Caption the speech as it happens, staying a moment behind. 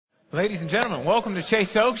Ladies and gentlemen, welcome to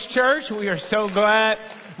Chase Oaks Church. We are so glad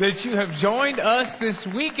that you have joined us this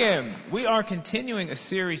weekend. We are continuing a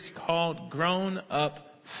series called Grown Up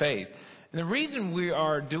Faith. And the reason we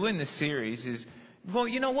are doing this series is, well,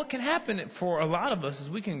 you know, what can happen for a lot of us is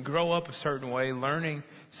we can grow up a certain way, learning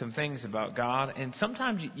some things about God. And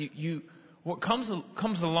sometimes what comes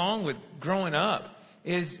along with growing up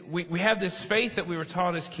is we have this faith that we were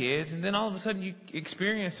taught as kids, and then all of a sudden you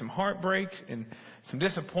experience some heartbreak and some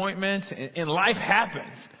disappointments, and life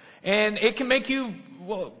happens. And it can make you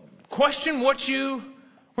question what you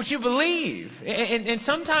believe. And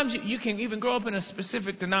sometimes you can even grow up in a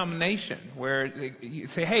specific denomination where you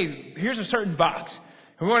say, hey, here's a certain box.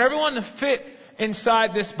 We want everyone to fit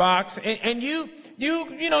inside this box. And you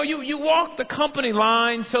walk the company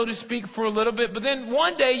line, so to speak, for a little bit. But then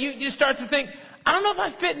one day you just start to think, I don't know if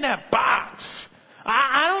I fit in that box.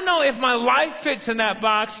 I don't know if my life fits in that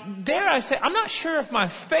box. Dare I say, I'm not sure if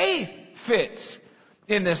my faith fits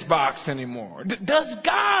in this box anymore. Does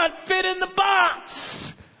God fit in the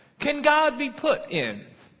box? Can God be put in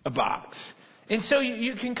a box? And so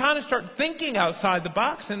you can kind of start thinking outside the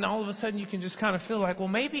box, and all of a sudden you can just kind of feel like, well,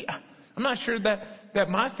 maybe I'm not sure that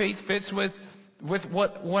my faith fits with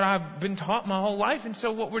what I've been taught my whole life. And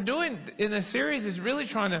so what we're doing in this series is really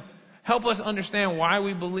trying to help us understand why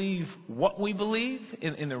we believe what we believe,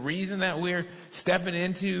 and the reason that we're stepping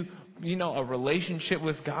into, a relationship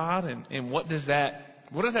with God, and what does that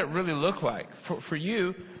really look like for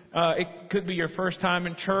you? It could be your first time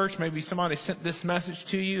in church. Maybe somebody sent this message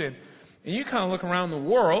to you, and you kind of look around the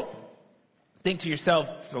world, think to yourself,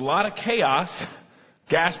 there's a lot of chaos.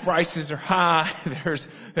 Gas prices are high.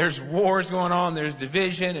 There's wars going on. There's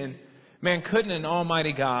division, and man, couldn't an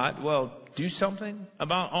almighty God, do something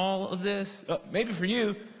about all of this? Maybe for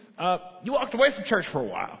you, you walked away from church for a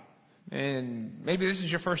while. And maybe this is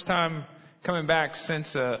your first time coming back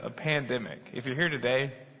since a pandemic. If you're here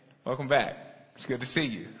today, welcome back. It's good to see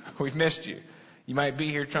you. We've missed you. You might be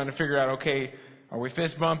here trying to figure out, okay, are we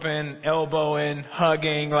fist bumping, elbowing,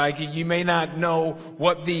 hugging? Like, you may not know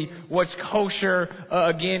what's kosher.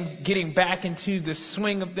 Again, getting back into the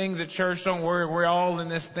swing of things at church. Don't worry, we're all in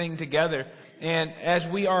this thing together. And as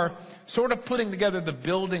we are sort of putting together the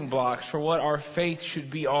building blocks for what our faith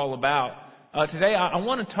should be all about, today I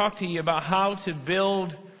want to talk to you about how to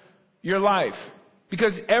build your life.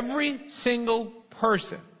 Because every single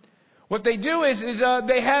person, what they do is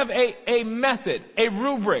they have a method, a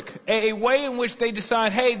rubric, a way in which they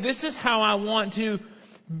decide, hey, this is how I want to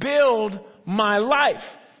build my life.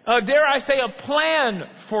 Dare I say, a plan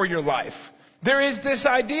for your life. There is this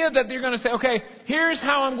idea that they're going to say, okay, here's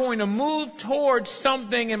how I'm going to move towards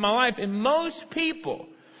something in my life. And most people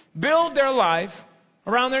build their life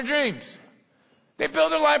around their dreams. They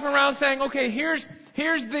build their life around saying, okay, here's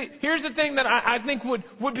the thing that I think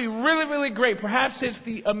would be really, really great. Perhaps it's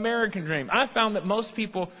the American dream. I found that most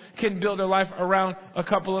people can build their life around a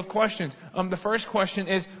couple of questions. The first question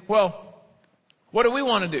is, what do we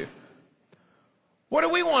want to do? What do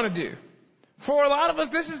we want to do? For a lot of us,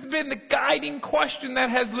 this has been the guiding question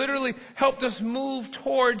that has literally helped us move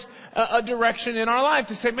towards a direction in our life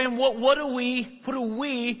to say, man, what do we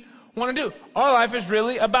want to do? Our life is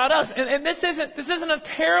really about us. And this isn't a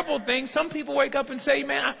terrible thing. Some people wake up and say,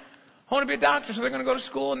 man, I want to be a doctor, so they're going to go to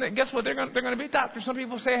school, and guess what? They're going to be a doctor. Some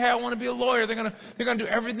people say, hey, I want to be a lawyer. They're going to do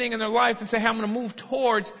everything in their life and say, hey, I'm going to move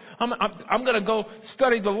towards, I'm going to go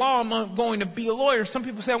study the law. I'm going to be a lawyer. Some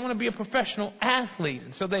people say, I want to be a professional athlete.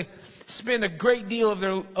 And so they spend a great deal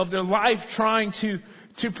of their life trying to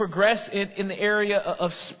progress in the area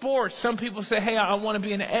of sports. Some people say, hey, I want to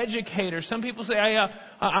be an educator. Some people say, hey,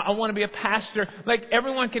 I want to be a pastor. Like,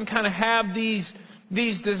 everyone can kind of have these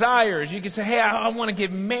desires. You can say, hey, I want to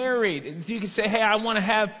get married. You can say, hey, I want to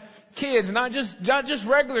have kids, not just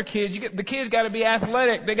regular kids. The kids got to be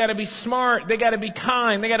athletic. They got to be smart. They got to be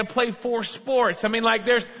kind. They got to play 4 sports. I mean, like,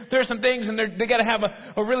 there's some things, and they got to have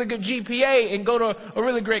a really good GPA and go to a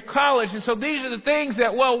really great college. And so these are the things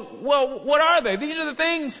that, what are they? These are the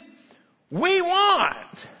things we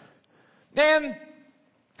want.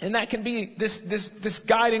 And that can be this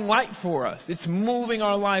guiding light for us. It's moving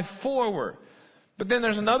our life forward. But then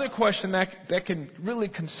there's another question that can really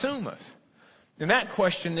consume us. And that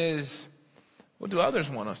question is, what do others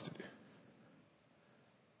want us to do?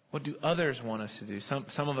 What do others want us to do? Some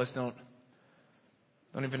of us don't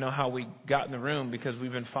even know how we got in the room because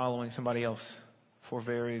we've been following somebody else for a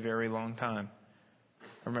very, very long time.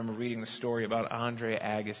 I remember reading the story about Andre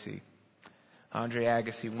Agassi. Andre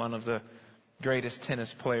Agassi, one of the greatest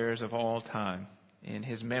tennis players of all time. In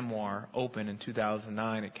his memoir, Open, in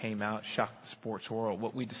 2009, it came out, shocked the sports world.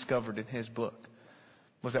 What we discovered in his book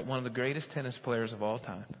was that one of the greatest tennis players of all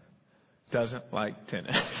time doesn't like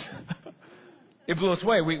tennis. It blew us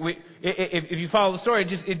away. If you follow the story,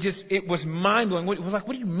 it was mind-blowing. It was like,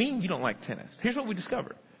 what do you mean you don't like tennis? Here's what we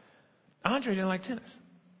discovered. Andre didn't like tennis.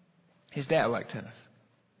 His dad liked tennis.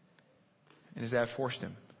 And his dad forced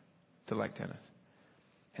him to like tennis.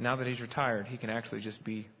 And now that he's retired, he can actually just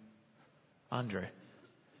be Andre.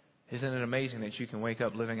 Isn't it amazing that you can wake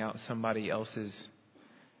up living out somebody else's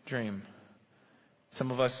dream?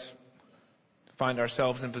 Some of us find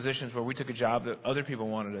ourselves in positions where we took a job that other people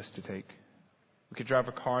wanted us to take. We could drive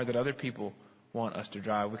a car that other people want us to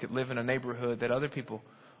drive. We could live in a neighborhood that other people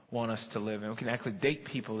want us to live in. We can actually date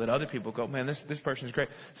people that other people go, man, this person is great.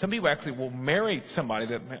 Some people actually will marry somebody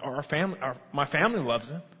that my family loves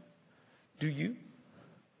them. Do you?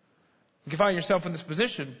 You can find yourself in this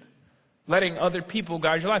position, letting other people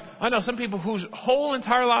guide your life. I know some people whose whole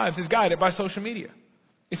entire lives is guided by social media.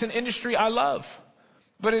 It's an industry I love,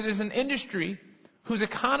 but it is an industry whose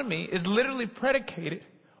economy is literally predicated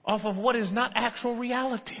off of what is not actual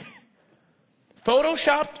reality.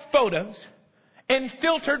 Photoshopped photos and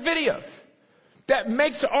filtered videos that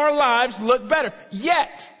makes our lives look better.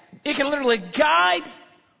 Yet, it can literally guide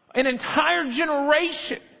an entire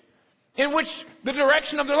generation in which the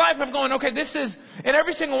direction of their life of going, okay, this is, and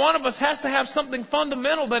every single one of us has to have something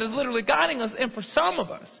fundamental that is literally guiding us. And for some of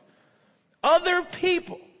us, other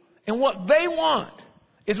people and what they want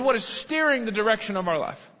is what is steering the direction of our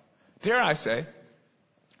life. Dare I say,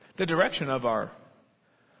 the direction of our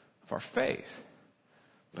faith.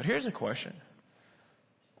 But here's a question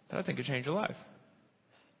that I think could change your life.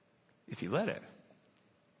 If you let it.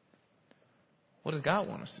 What does God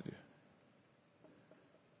want us to do?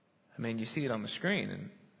 I mean, you see it on the screen, and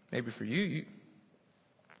maybe for you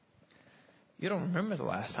don't remember the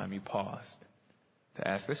last time you paused to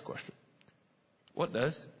ask this question. What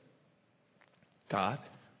does God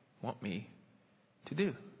want me to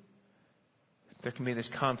do? There can be this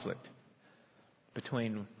conflict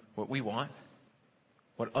between what we want,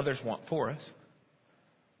 what others want for us,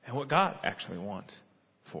 and what God actually wants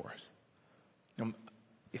for us.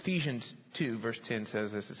 Ephesians 2 verse 10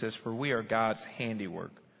 says this. It says, "For we are God's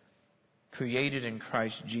handiwork, created in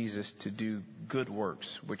Christ Jesus to do good works,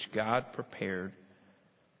 which God prepared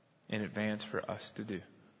in advance for us to do."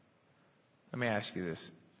 Let me ask you this.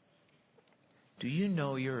 Do you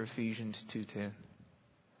know your Ephesians 2:10?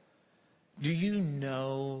 Do you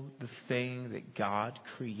know the thing that God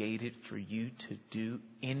created for you to do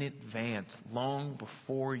in advance? Long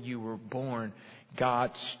before you were born,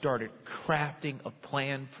 God started crafting a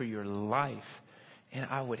plan for your life. And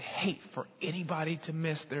I would hate for anybody to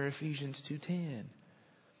miss their Ephesians 2:10.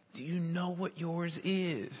 Do you know what yours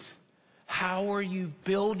is? How are you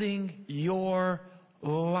building your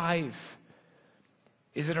life?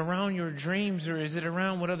 Is it around your dreams, or is it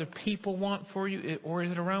around what other people want for you? Or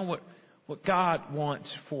is it around what God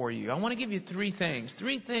wants for you? I want to give you three things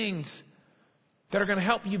that are going to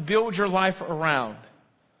help you build your life around.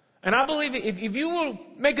 And I believe if you will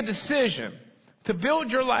make a decision to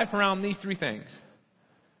build your life around these three things,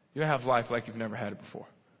 you'll have life like you've never had it before.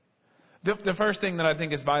 The first thing that I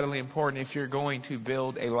think is vitally important if you're going to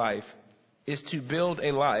build a life is to build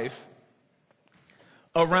a life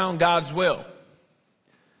around God's will.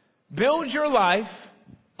 Build your life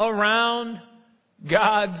around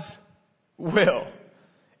God's will.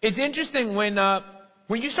 It's interesting when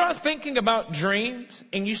you start thinking about dreams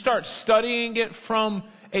and you start studying it from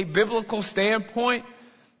a biblical standpoint,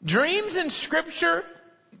 dreams in Scripture,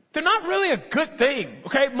 they're not really a good thing,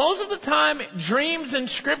 okay? Most of the time, dreams in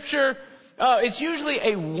Scripture, it's usually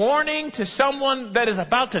a warning to someone that is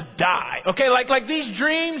about to die, okay? Like these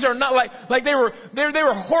dreams are not like they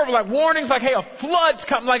were horrible, like warnings, like, hey, a flood's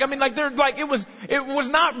coming, it was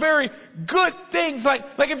not very good things. Like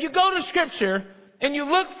if you go to Scripture and you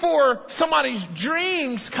look for somebody's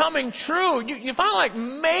dreams coming true, you find like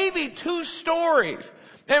maybe two stories.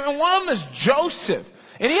 And one of them is Joseph.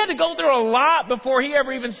 And he had to go through a lot before he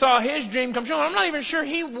ever even saw his dream come true. I'm not even sure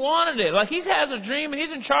he wanted it. Like, he has a dream and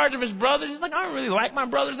he's in charge of his brothers. He's like, I don't really like my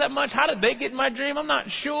brothers that much. How did they get in my dream? I'm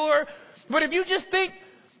not sure. But if you just think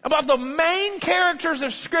about the main characters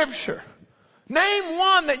of Scripture, name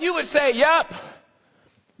one that you would say, yep,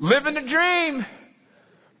 living the dream.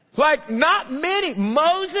 Like, not many.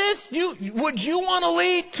 Moses, would you want to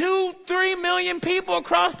lead 2-3 million people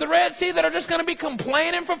across the Red Sea that are just going to be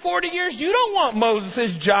complaining for 40 years? You don't want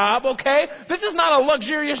Moses' job, okay? This is not a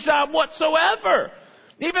luxurious job whatsoever.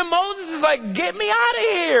 Even Moses is like, get me out of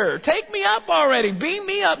here. Take me up already. Beam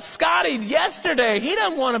me up, Scotty, yesterday. He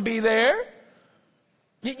doesn't want to be there.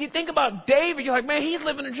 You think about David, you're like, man, he's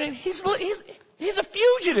living a dream. He's a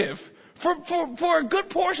fugitive For a good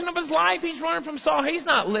portion of his life, he's running from Saul. He's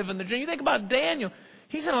not living the dream. You think about Daniel.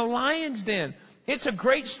 He's in a lion's den. It's a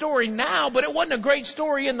great story now, but it wasn't a great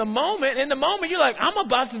story in the moment. In the moment, you're like, I'm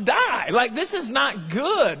about to die. Like, this is not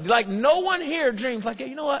good. Like, no one here dreams like, hey,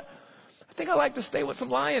 you know what? I think I'd like to stay with some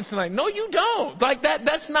lions tonight. No, you don't. Like,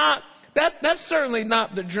 that's certainly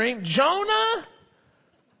not the dream. Jonah?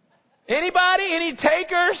 Anybody? Any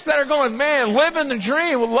takers that are going, man, living the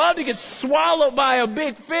dream, would love to get swallowed by a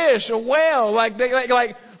big fish, a whale. Like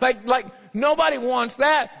nobody wants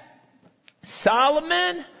that.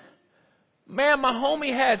 Solomon? Man, my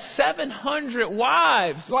homie had 700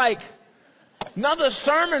 wives. Like, another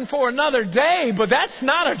sermon for another day, but that's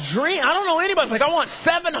not a dream. I don't know anybody's like, I want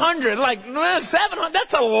 700. Like, 700,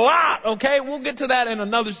 that's a lot, okay? We'll get to that in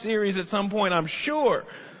another series at some point, I'm sure.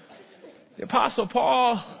 The Apostle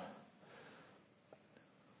Paul,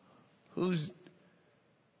 who's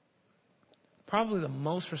probably the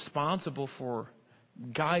most responsible for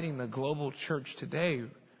guiding the global church today,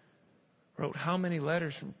 wrote how many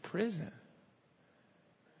letters from prison?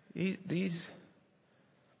 These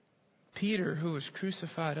Peter, who was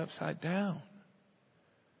crucified upside down.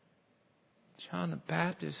 John the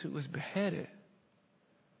Baptist, who was beheaded.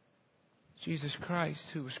 Jesus Christ,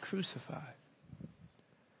 who was crucified.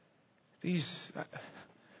 You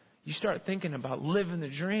start thinking about living the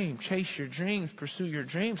dream, chase your dreams, pursue your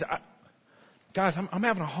dreams. Guys, I'm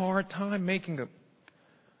having a hard time making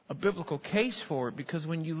a biblical case for it, because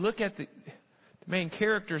when you look at the main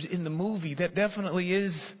characters in the movie, that definitely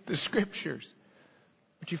is the scriptures.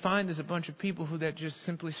 What you find is a bunch of people that just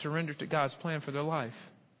simply surrendered to God's plan for their life.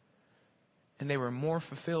 And they were more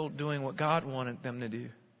fulfilled doing what God wanted them to do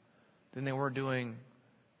than they were doing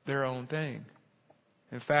their own thing.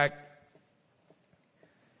 In fact,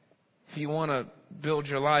 if you want to build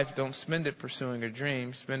your life, don't spend it pursuing a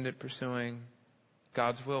dream. Spend it pursuing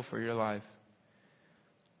God's will for your life.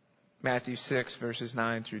 Matthew 6, verses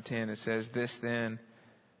 9 through 10, it says, "This then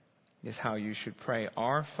is how you should pray.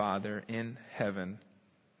 Our Father in heaven,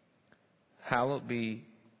 hallowed be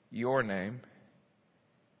your name.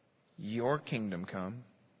 Your kingdom come.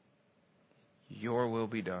 Your will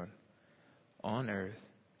be done on earth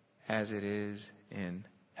as it is in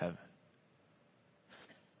heaven."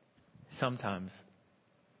 Sometimes,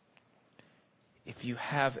 if you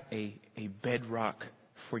have a bedrock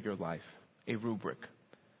for your life, a rubric,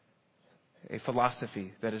 a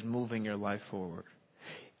philosophy that is moving your life forward,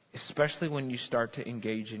 especially when you start to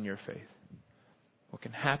engage in your faith, what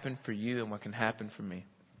can happen for you and what can happen for me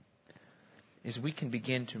is we can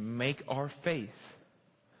begin to make our faith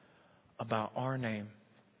about our name.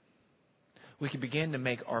 We can begin to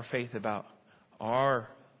make our faith about our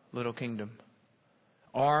little kingdom,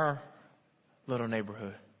 our little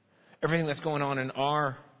neighborhood, everything that's going on in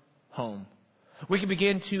our home. We can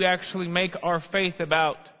begin to actually make our faith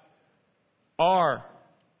about our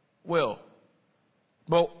will.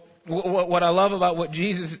 But what I love about what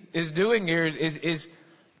Jesus is doing here is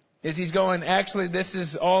he's going, actually, this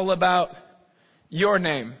is all about your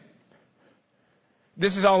name.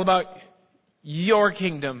 This is all about your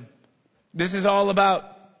kingdom. This is all about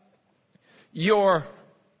your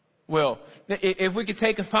will. If we could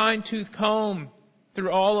take a fine-tooth comb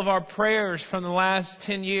through all of our prayers from the last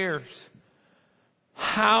 10 years,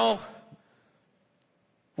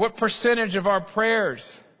 what percentage of our prayers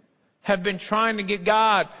have been trying to get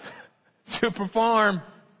God to perform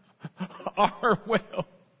our will,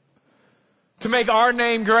 to make our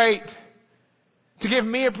name great, to give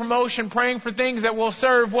me a promotion, praying for things that will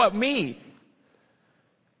serve me?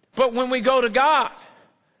 But when we go to God,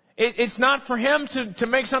 it's not for Him to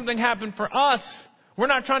make something happen for us. We're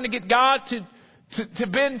not trying to get God to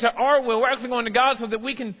bend to our will. We're actually going to God so that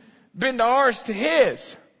we can bend ours to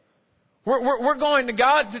His. We're going to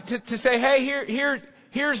God to say, hey,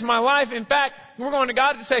 here's my life. In fact, we're going to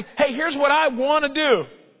God to say, hey, here's what I want to do.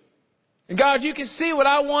 And God, you can see what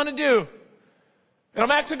I want to do. And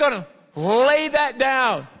I'm actually going to lay that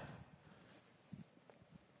down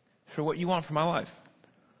for what you want for my life.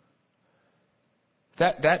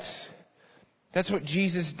 That's what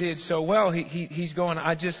Jesus did so well. He's going,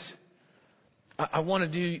 I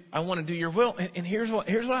want to do your will. And here's what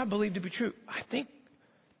I believe to be true. I think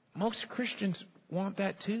most Christians want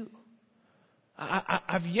that too.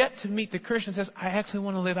 I've yet to meet the Christian who says, I actually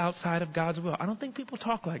want to live outside of God's will. I don't think people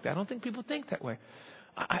talk like that. I don't think people think that way.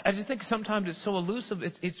 I just think sometimes it's so elusive,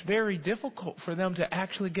 it's very difficult for them to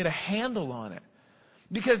actually get a handle on it.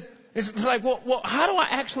 Because it's like, well, how do I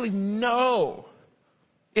actually know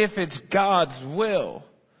if it's God's will?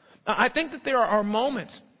 I think that there are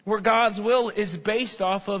moments where God's will is based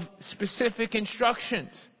off of specific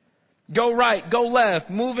instructions. Go right, go left,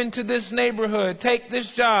 move into this neighborhood, take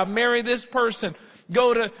this job, marry this person,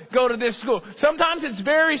 go to this school. Sometimes it's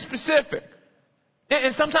very specific.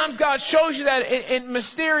 And sometimes God shows you that in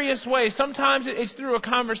mysterious ways. Sometimes it's through a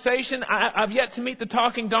conversation. I've yet to meet the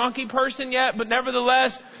talking donkey person yet, but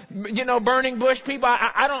nevertheless, burning bush people,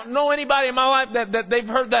 I don't know anybody in my life that they've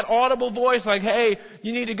heard that audible voice like, hey,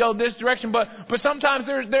 you need to go this direction. But sometimes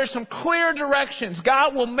there's some clear directions.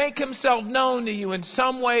 God will make himself known to you in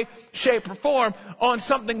some way, shape, or form on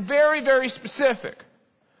something very, very specific.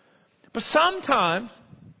 But sometimes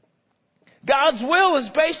God's will is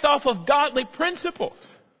based off of godly principles.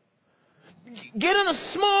 Get in a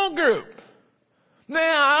small group.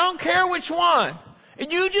 Now, I don't care which one.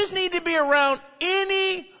 And you just need to be around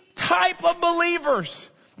any type of believers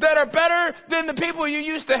that are better than the people you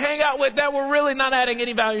used to hang out with that were really not adding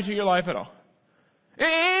any value to your life at all.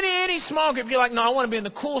 Any small group, you're like, no, I want to be in the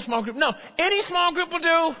cool small group. No, any small group will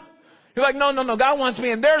do. You're like, no, God wants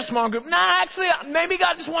me in their small group. Nah, actually, maybe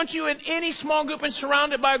God just wants you in any small group and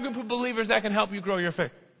surrounded by a group of believers that can help you grow your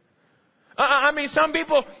faith. Some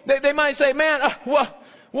people, they might say, man,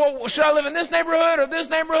 well, should I live in this neighborhood or this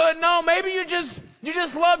neighborhood? No, maybe you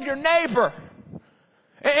just love your neighbor.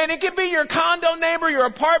 And it could be your condo neighbor, your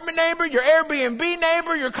apartment neighbor, your Airbnb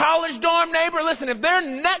neighbor, your college dorm neighbor. Listen, if they're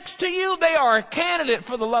next to you, they are a candidate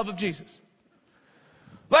for the love of Jesus.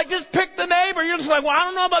 Like, just pick the neighbor. You're just like, well, I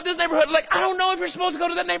don't know about this neighborhood. Like, I don't know if you're supposed to go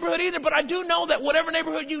to that neighborhood either, but I do know that whatever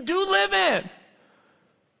neighborhood you do live in,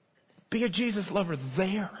 be a Jesus lover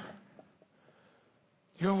there.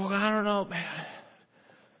 You're, well, I don't know, man.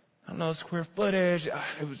 I don't know square footage.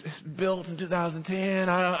 It's built in 2010.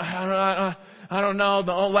 I don't know.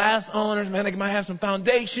 The last owners, man, they might have some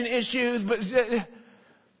foundation issues, but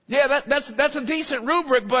yeah, that's a decent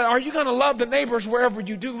rubric. But are you going to love the neighbors wherever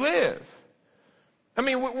you do live?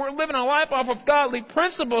 We're living a life off of godly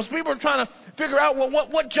principles. People are trying to figure out, well,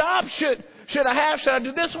 what job should I have? Should I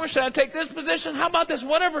do this one? Should I take this position? How about this?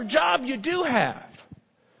 Whatever job you do have,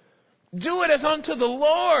 do it as unto the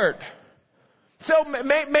Lord. So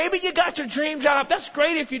maybe you got your dream job. That's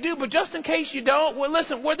great if you do, but just in case you don't, well,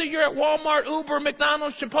 listen, whether you're at Walmart, Uber,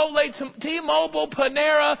 McDonald's, Chipotle, T-Mobile,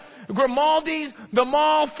 Panera, Grimaldi's, the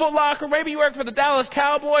mall, Foot Locker, maybe you work for the Dallas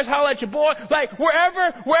Cowboys, holla at your boy. Like,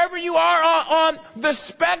 wherever you are on the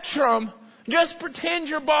spectrum, just pretend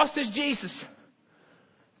your boss is Jesus.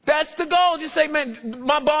 That's the goal. Just say, man,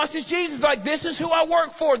 my boss is Jesus. Like, this is who I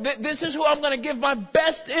work for. This is who I'm going to give my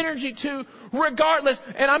best energy to regardless.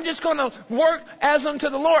 And I'm just going to work as unto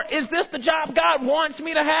the Lord. Is this the job God wants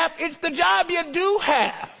me to have? It's the job you do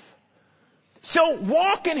have. So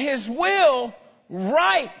walk in his will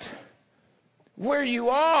right where you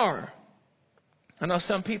are. I know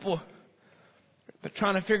some people are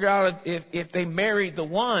trying to figure out if they married the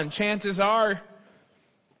one. Chances are,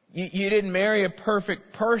 you didn't marry a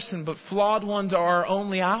perfect person, but flawed ones are our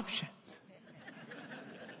only options.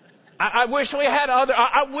 I wish we had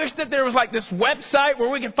I wish that there was like this website where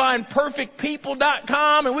we could find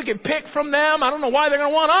perfectpeople.com and we could pick from them. I don't know why they're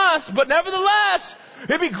going to want us, but nevertheless,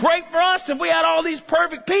 it'd be great for us if we had all these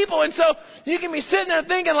perfect people. And so you can be sitting there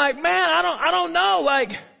thinking like, man, I don't know. Like,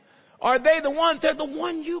 are they the one? They're the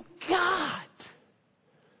one you got.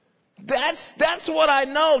 That's what I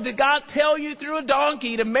know. Did God tell you through a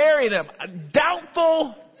donkey to marry them?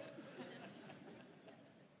 Doubtful.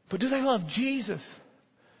 But do they love Jesus?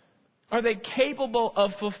 Are they capable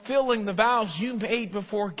of fulfilling the vows you made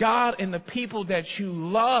before God and the people that you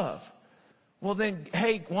love? Well then,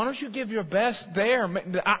 hey, why don't you give your best there?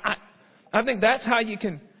 I think that's how you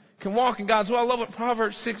can walk in God's will. I love what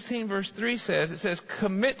Proverbs 16 verse 3 says. It says,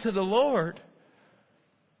 commit to the Lord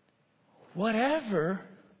whatever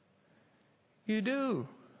you do,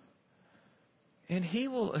 and he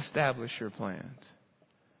will establish your plans.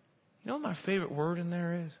 You know what my favorite word in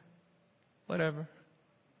there is? Whatever.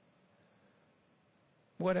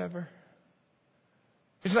 Whatever.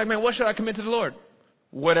 It's like, man, what should I commit to the Lord?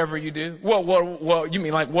 Whatever you do. Well, you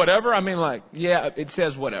mean like whatever? I mean like, yeah, it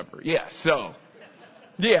says whatever. Yeah, so.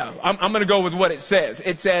 Yeah, I'm going to go with what it says.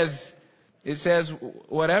 It says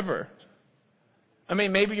whatever. I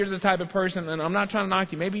mean, maybe you're the type of person, and I'm not trying to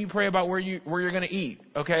knock you. Maybe you pray about where you're going to eat.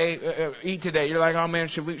 Okay, eat today. You're like, oh man,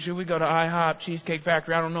 should we go to IHOP, Cheesecake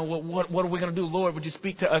Factory? I don't know what are we going to do, Lord? Would you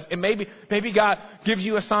speak to us? And maybe God gives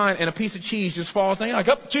you a sign, and a piece of cheese just falls down. You're like,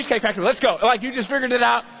 oh, Cheesecake Factory, let's go. Like you just figured it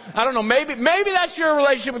out. I don't know. Maybe that's your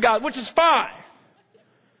relationship with God, which is fine.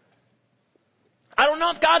 I don't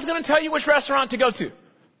know if God's going to tell you which restaurant to go to,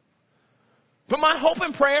 but my hope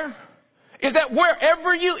and prayer is that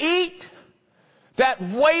wherever you eat, that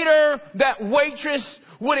waiter, that waitress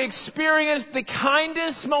would experience the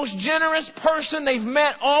kindest, most generous person they've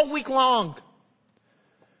met all week long.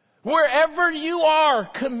 Wherever you are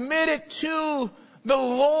committed to the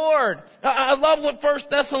Lord. I love what 1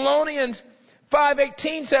 Thessalonians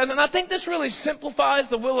 5:18 says, and I think this really simplifies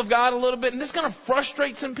the will of God a little bit, and this is going to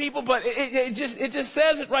frustrate some people, but it just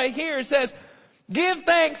says it right here. It says, give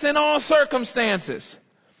thanks in all circumstances,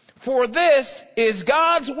 for this is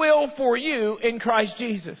God's will for you in Christ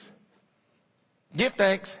Jesus. Give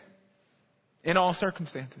thanks in all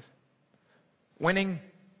circumstances. Winning,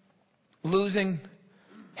 losing,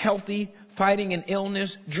 healthy, fighting an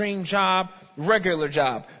illness, dream job, regular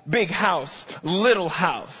job, big house, little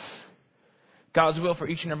house. God's will for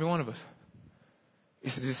each and every one of us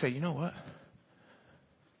is to just say, you know what?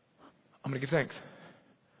 I'm going to give thanks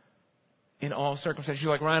in all circumstances.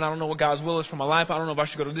 You're like, Ryan, I don't know what God's will is for my life. I don't know if I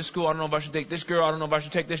should go to this school. I don't know if I should date this girl. I don't know if I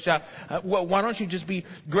should take this job. Well, why don't you just be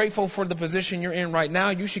grateful for the position you're in right now?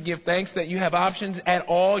 You should give thanks that you have options at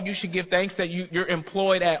all. You should give thanks that you're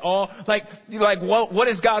employed at all. Like what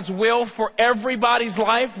is God's will for everybody's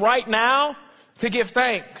life right now? To give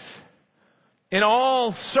thanks in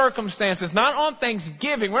all circumstances. Not on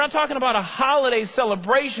Thanksgiving. We're not talking about a holiday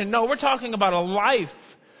celebration. No, we're talking about a life.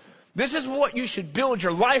 This is what you should build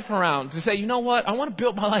your life around. To say, you know what? I want to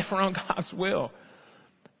build my life around God's will.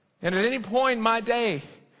 And at any point in my day,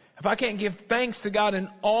 if I can't give thanks to God in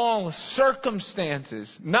all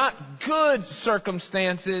circumstances, not good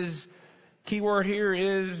circumstances, key word here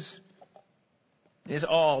is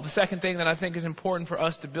all. The second thing that I think is important for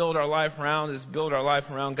us to build our life around is build our life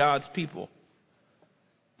around God's people.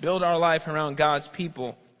 Build our life around God's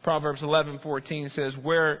people. Proverbs 11:14 says,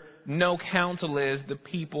 where no counsel is, the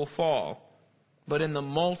people fall. But in the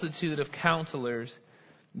multitude of counselors,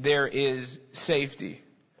 there is safety.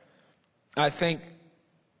 I think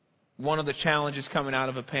one of the challenges coming out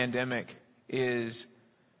of a pandemic is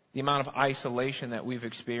the amount of isolation that we've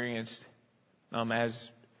experienced as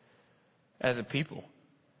a people.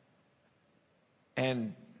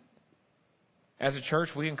 And as a church,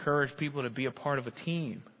 we encourage people to be a part of a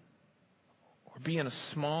team or be in a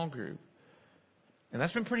small group. And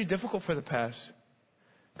that's been pretty difficult for the past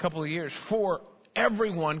couple of years for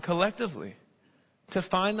everyone collectively to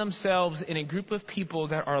find themselves in a group of people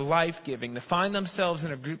that are life-giving, to find themselves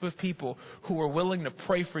in a group of people who are willing to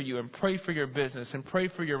pray for you and pray for your business and pray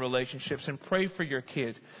for your relationships and pray for your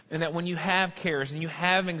kids. And that when you have cares and you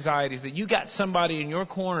have anxieties, that you got somebody in your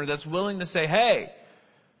corner that's willing to say, hey,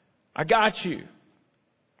 I got you.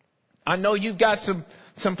 I know you've got some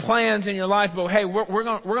plans in your life, but hey, we're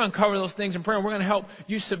going to cover those things in prayer. We're going to help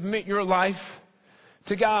you submit your life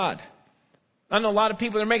to God. I know a lot of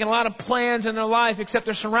people that are making a lot of plans in their life, except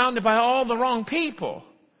they're surrounded by all the wrong people.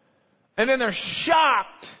 And then they're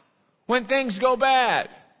shocked when things go bad.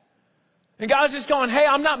 And God's just going, hey,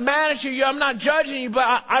 I'm not mad at you. I'm not judging you, but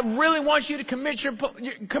I really want you to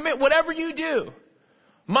commit whatever you do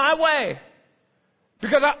my way.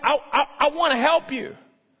 Because I want to help you.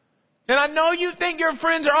 And I know you think your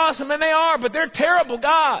friends are awesome, and they are, but they're terrible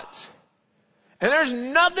gods. And there's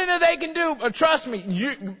nothing that they can do. But trust me,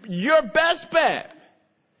 your best bet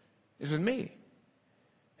is with me.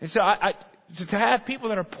 And so to have people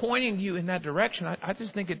that are pointing you in that direction, I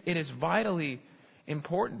just think it is vitally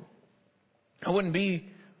important. I wouldn't be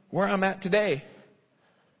where I'm at today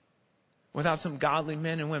without some godly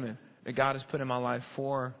men and women that God has put in my life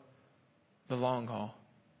for the long haul.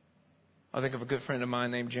 I think of a good friend of mine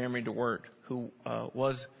named Jeremy DeWert, who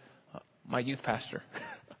was my youth pastor.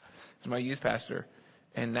 He's my youth pastor.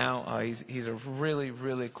 And now he's a really,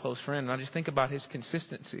 really close friend. And I just think about his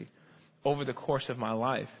consistency over the course of my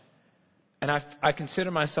life. And I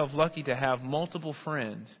consider myself lucky to have multiple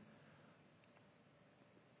friends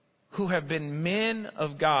who have been men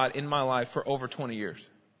of God in my life for over 20 years.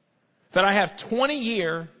 That I have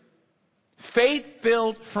 20-year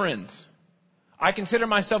faith-filled friends. I consider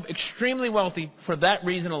myself extremely wealthy for that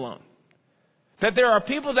reason alone. That there are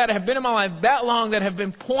people that have been in my life that long that have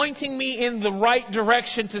been pointing me in the right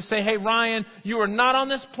direction to say, hey, Ryan, you are not on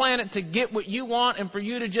this planet to get what you want and for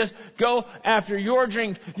you to just go after your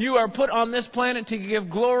dreams. You are put on this planet to give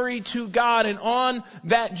glory to God. And on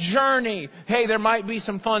that journey, hey, there might be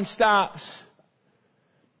some fun stops.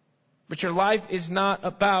 But your life is not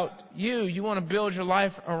about you. You want to build your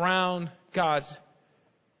life around God's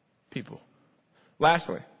people.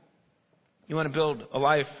 Lastly, you want to build a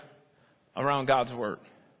life around God's Word.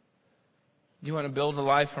 You want to build a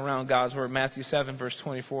life around God's Word. Matthew 7 verse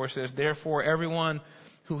 24 says, therefore everyone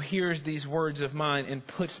who hears these words of mine and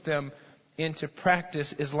puts them into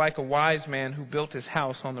practice is like a wise man who built his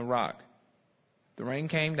house on the rock. The rain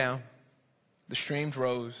came down, the streams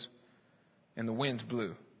rose, and the winds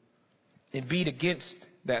blew. It beat against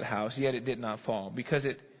that house, yet it did not fall, because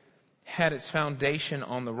it had its foundation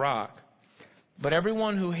on the rock. But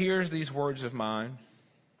everyone who hears these words of mine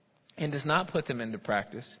and does not put them into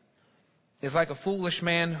practice is like a foolish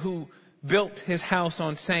man who built his house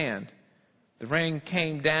on sand. The rain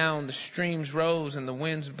came down, the streams rose, and the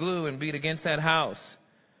winds blew and beat against that house,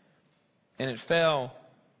 and it fell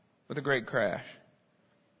with a great crash.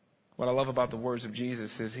 What I love about the words of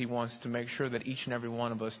Jesus is he wants to make sure that each and every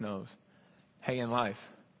one of us knows, hey, in life,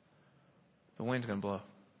 the wind's going to blow.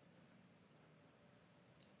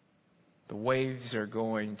 The waves are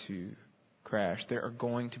going to crash. There are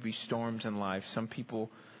going to be storms in life. Some people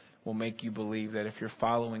will make you believe that if you're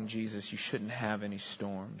following Jesus, you shouldn't have any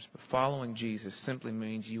storms. But following Jesus simply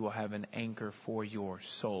means you will have an anchor for your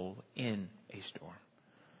soul in a storm.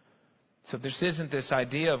 So this isn't this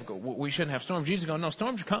idea of we shouldn't have storms. Jesus is going, no,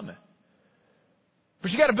 storms are coming.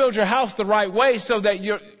 But you got to build your house the right way so that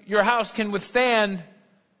your house can withstand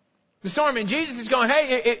the storm. And Jesus is going,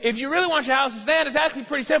 hey, if you really want your house to stand, it's actually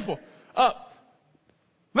pretty simple.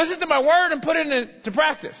 Listen to my word and put it into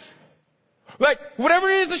practice. Like, whatever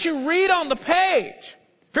it is that you read on the page,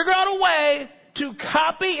 figure out a way to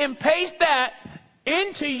copy and paste that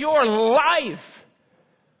into your life.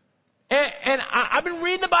 And I've been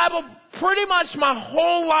reading the Bible pretty much my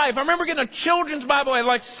whole life. I remember getting a children's Bible at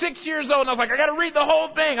like 6 years old, and I was like, I got to read the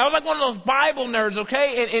whole thing. I was like one of those Bible nerds,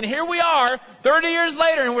 okay? And here we are, 30 years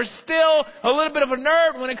later, and we're still a little bit of a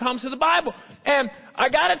nerd when it comes to the Bible. And I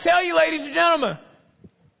got to tell you, ladies and gentlemen,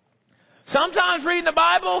 sometimes reading the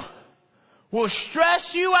Bible will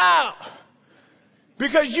stress you out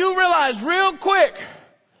because you realize real quick,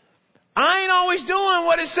 I ain't always doing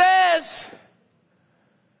what it says.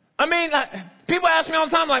 I mean, people ask me all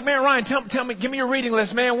the time, like, man, Ryan, tell me, give me your reading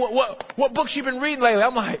list, man. What books you been reading lately?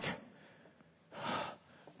 I'm like,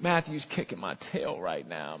 Matthew's kicking my tail right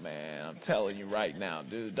now, man. I'm telling you right now,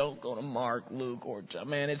 dude, don't go to Mark, Luke, or John.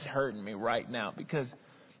 Man, it's hurting me right now because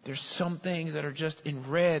there's some things that are just in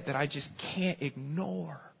red that I just can't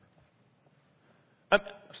ignore. I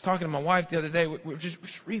was talking to my wife the other day. We were just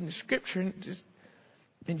reading the scripture,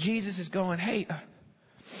 and Jesus is going, hey,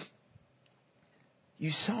 you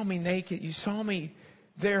saw me naked. You saw me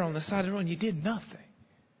there on the side of the road, and you did nothing.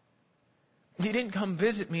 You didn't come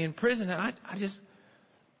visit me in prison. And I just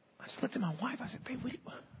looked at my wife. I said, babe,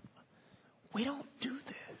 we don't do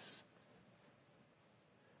this.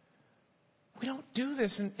 We don't do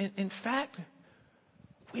this. And in fact,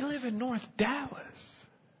 we live in North Dallas.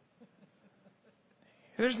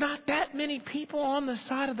 There's not that many people on the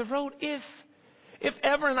side of the road, if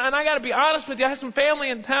ever. And I got to be honest with you, I had some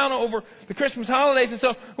family in town over the Christmas holidays, and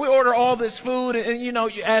so we order all this food. And you know,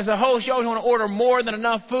 as a host, you always want to order more than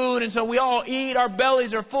enough food. And so we all eat, our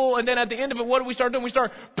bellies are full. And then at the end of it, what do we start doing? We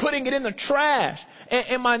start putting it in the trash.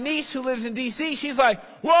 And my niece who lives in D.C., she's like,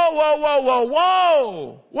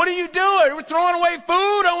 whoa. What are you doing? We're throwing away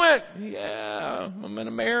food? I went, yeah, I'm an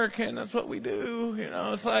American. That's what we do. You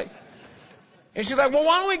know, it's like... And she's like, well,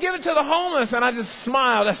 why don't we give it to the homeless? And I just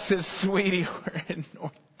smiled. I said, sweetie, we're in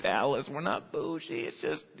North Dallas. We're not bougie. It's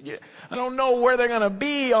just, I don't know where they're going to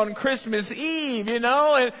be on Christmas Eve, you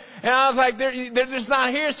know? And I was like, they're just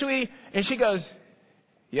not here, sweetie. And she goes,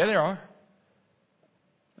 yeah, there are.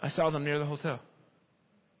 I saw them near the hotel.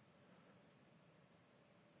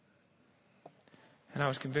 And I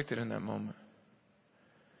was convicted in that moment.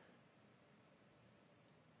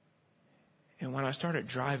 And when I started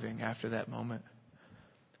driving after that moment,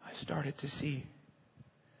 I started to see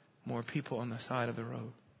more people on the side of the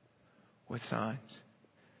road with signs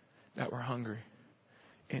that were hungry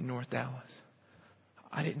in North Dallas.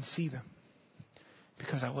 I didn't see them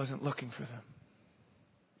because I wasn't looking for them.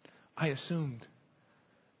 I assumed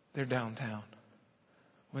they're downtown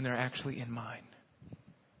when they're actually in mine.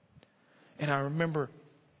 And I remember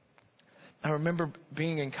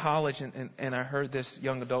being in college and I heard this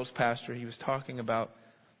young adults pastor. He was talking about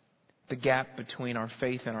the gap between our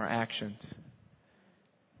faith and our actions.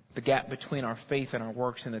 The gap between our faith and our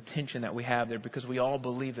works and the tension that we have there, because we all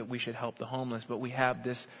believe that we should help the homeless, but we have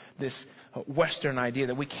this Western idea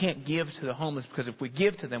that we can't give to the homeless because if we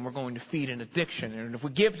give to them, we're going to feed an addiction. And if we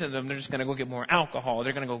give to them, they're just going to go get more alcohol.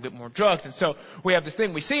 They're going to go get more drugs. And so we have this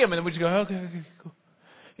thing. We see them and then we just go, okay, cool.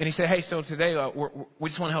 And he said, hey, so today we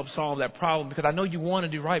just want to help solve that problem because I know you want to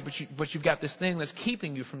do right, but you've got this thing that's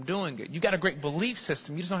keeping you from doing it. You've got a great belief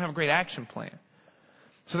system. You just don't have a great action plan.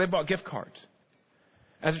 So they bought gift cards.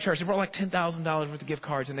 As a church, they brought like $10,000 worth of gift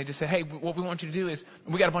cards, and they just said, hey, what we want you to do is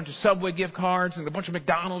we got a bunch of Subway gift cards and a bunch of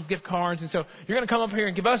McDonald's gift cards, and so you're going to come up here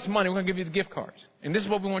and give us money. We're going to give you the gift cards. And this is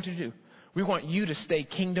what we want you to do. We want you to stay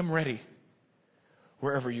kingdom ready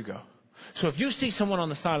wherever you go. So if you see someone on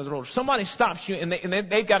the side of the road, if somebody stops you and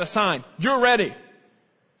they've got a sign, you're ready.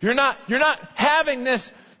 You're not having this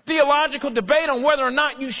theological debate on whether or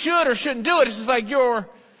not you should or shouldn't do it. It's just like you're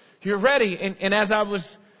ready. And as I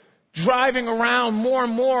was driving around more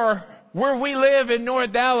and more where we live in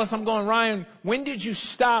North Dallas, I'm going, Ryan, when did you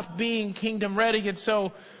stop being kingdom ready? And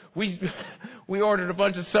so we ordered a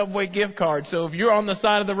bunch of Subway gift cards. So if you're on the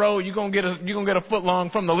side of the road, you're gonna get a foot long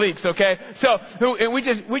from the leaks, okay? So and we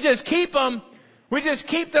just keep them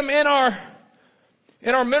in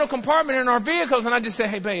our middle compartment in our vehicles. And I just say,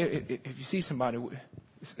 hey, babe, if you see somebody,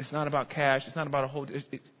 it's not about cash. It's not about a whole.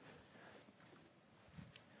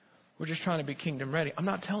 We're just trying to be kingdom ready. I'm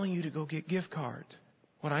not telling you to go get gift cards.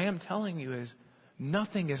 What I am telling you is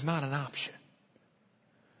nothing is not an option.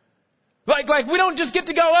 Like we don't just get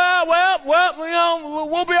to go,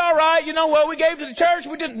 we'll be all right. We gave to the church.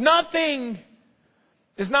 We did nothing.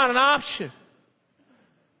 Is not an option.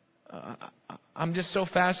 I'm just so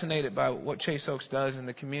fascinated by what Chase Oaks does in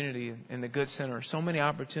the community and the Good Center. So many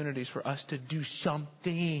opportunities for us to do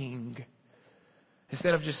something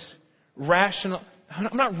instead of just rational.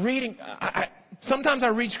 I'm not reading. Sometimes I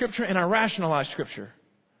read Scripture and I rationalize Scripture.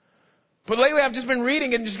 But lately I've just been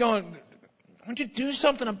reading it and just going, why don't you do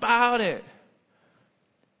something about it?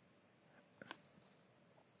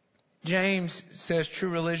 James says true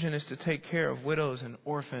religion is to take care of widows and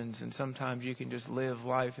orphans. And sometimes you can just live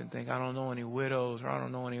life and think, I don't know any widows or I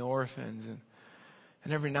don't know any orphans.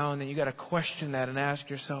 And every now and then you got to question that and ask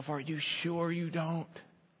yourself, are you sure you don't?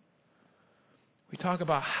 We talk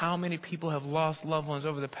about how many people have lost loved ones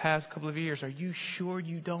over the past couple of years. Are you sure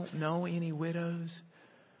you don't know any widows?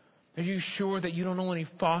 Are you sure that you don't know any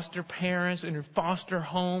foster parents and foster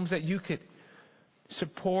homes that you could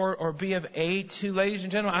support or be of aid to? Ladies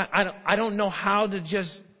and gentlemen, I don't know how to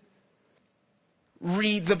just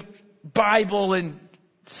read the Bible and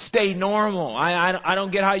stay normal. I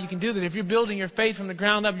don't get how you can do that. If you're building your faith from the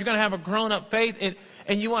ground up, you're going to have a grown-up faith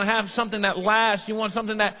and you want to have something that lasts. You want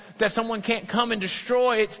something that someone can't come and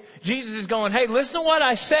destroy. Jesus is going, hey, listen to what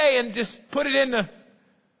I say and just put it into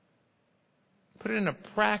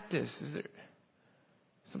practice.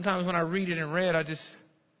 Sometimes when I read it in red, I just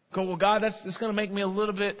go, well, God, that's going to make me a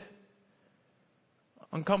little bit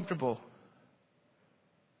uncomfortable.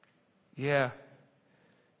 Yeah,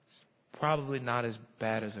 it's probably not as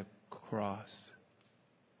bad as a cross.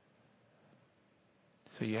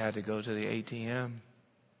 So you had to go to the ATM.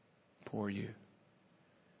 Poor you.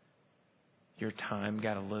 Your time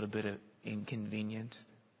got a little bit of inconvenience.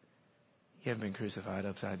 You haven't been crucified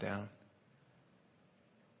upside down.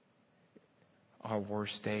 Our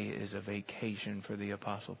worst day is a vacation for the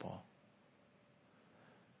Apostle Paul.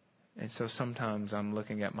 And so sometimes I'm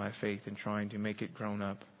looking at my faith and trying to make it grown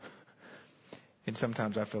up. And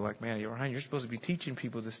sometimes I feel like, man, Ryan, you're supposed to be teaching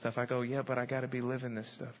people this stuff. I go, yeah, but I got to be living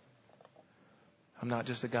this stuff. I'm not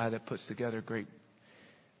just a guy that puts together great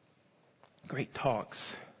talks.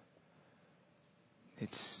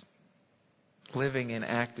 It's living and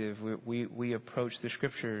active. We approach the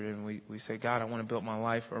Scripture and we say, God, I want to build my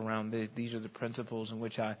life around this. These are the principles in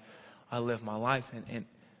which I live my life. And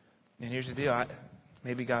here's the deal.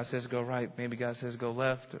 Maybe God says go right. Maybe God says go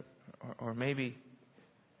left. Or maybe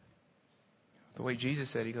the way Jesus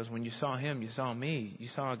said, He goes, when you saw Him, you saw me. You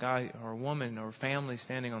saw a guy or a woman or a family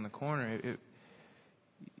standing on the corner.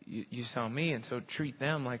 You saw me. And so treat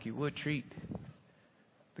them like you would treat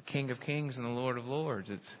the King of Kings and the Lord of Lords.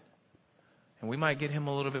 And we might get Him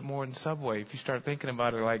a little bit more than Subway. If you start thinking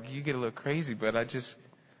about it, like you get a little crazy. But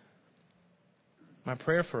my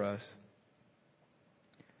prayer for us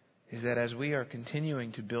is that as we are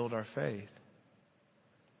continuing to build our faith,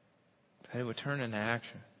 that it would turn into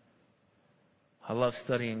action. I love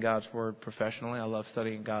studying God's Word professionally. I love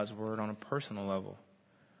studying God's Word on a personal level.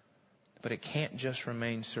 But it can't just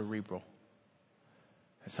remain cerebral.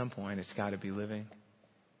 At some point, it's got to be living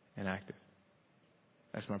and active.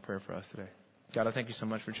 That's my prayer for us today. God, I thank you so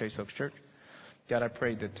much for Chase Oaks Church. God, I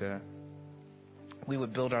pray that we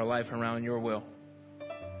would build our life around your will.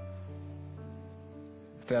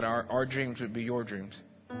 That our dreams would be your dreams.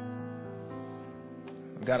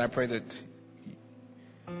 God, I pray that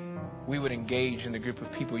we would engage in the group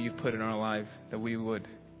of people you've put in our life. That we would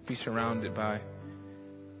be surrounded by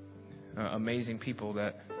amazing people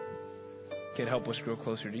that can help us grow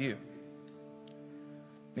closer to you.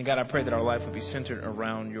 And God, I pray that our life would be centered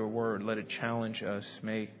around your word. Let it challenge us.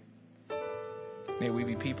 May we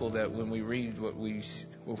be people that when we read what we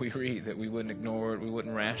read, that we wouldn't ignore it, we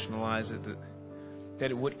wouldn't rationalize it,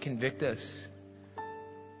 that it would convict us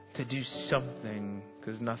to do something,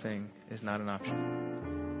 because nothing is not an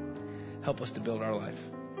option. Help us to build our life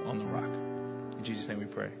on the rock. In Jesus' name we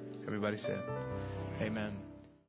pray. Everybody said, amen.